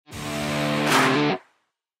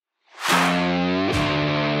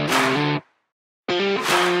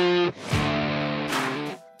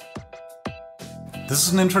This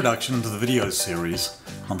is an introduction to the video series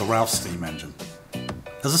on the Ralph steam engine.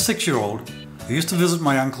 As a 6-year-old, I used to visit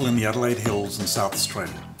my uncle in the Adelaide Hills in South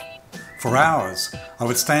Australia. For hours, I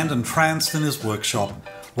would stand entranced in his workshop,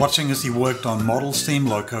 watching as he worked on model steam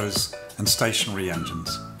locos and stationary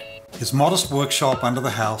engines. His modest workshop under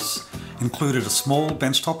the house included a small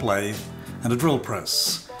benchtop lathe and a drill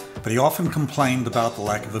press, but he often complained about the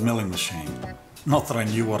lack of a milling machine. Not that I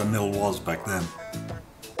knew what a mill was back then.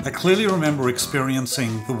 I clearly remember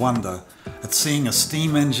experiencing the wonder at seeing a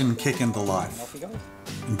steam engine kick into life.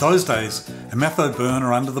 In those days, a metho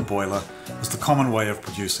burner under the boiler was the common way of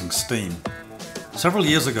producing steam. Several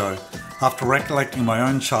years ago, after recollecting my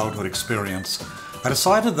own childhood experience, I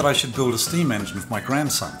decided that I should build a steam engine for my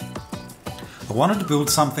grandson. I wanted to build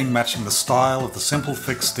something matching the style of the simple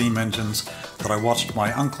fixed steam engines that I watched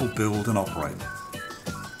my uncle build and operate.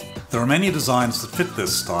 There are many designs that fit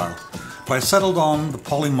this style, but I settled on the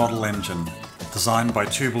poly model engine designed by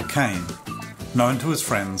Tubal Cain, known to his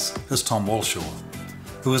friends as Tom Walshaw,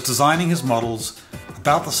 who was designing his models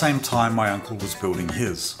about the same time my uncle was building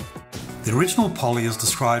his. The original poly is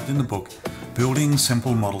described in the book Building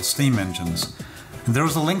Simple Model Steam Engines, and there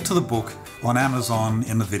is a link to the book on Amazon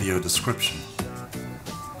in the video description.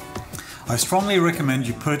 I strongly recommend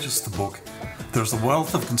you purchase the book. There is a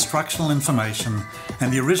wealth of constructional information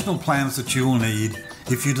and the original plans that you will need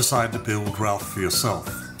if you decide to build Ralph for yourself.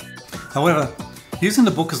 However, using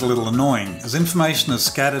the book is a little annoying as information is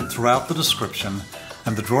scattered throughout the description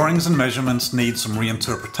and the drawings and measurements need some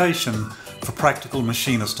reinterpretation for practical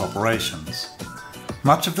machinist operations.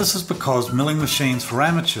 Much of this is because milling machines for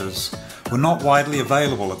amateurs were not widely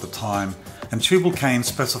available at the time, and Tubal Cain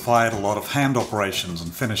specified a lot of hand operations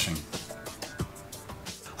and finishing.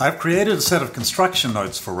 I have created a set of construction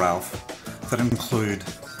notes for Ralph that include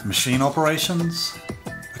machine operations,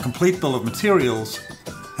 a complete bill of materials,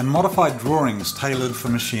 and modified drawings tailored for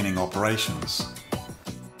machining operations.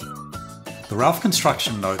 The Ralph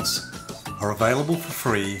construction notes are available for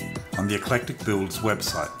free on the Eclectic Builds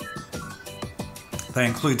website. They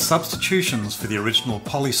include substitutions for the original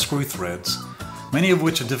poly screw threads, many of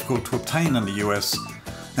which are difficult to obtain in the US,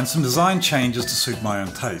 and some design changes to suit my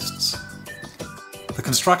own tastes. The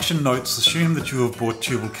construction notes assume that you have bought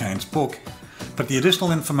Tubal Cain's book, but the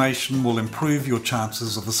additional information will improve your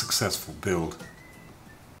chances of a successful build.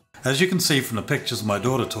 As you can see from the pictures my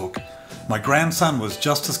daughter took, my grandson was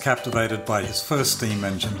just as captivated by his first steam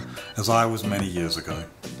engine as I was many years ago.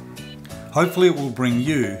 Hopefully it will bring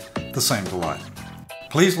you the same delight.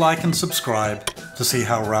 Please like and subscribe to see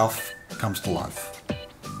how Ralph comes to life.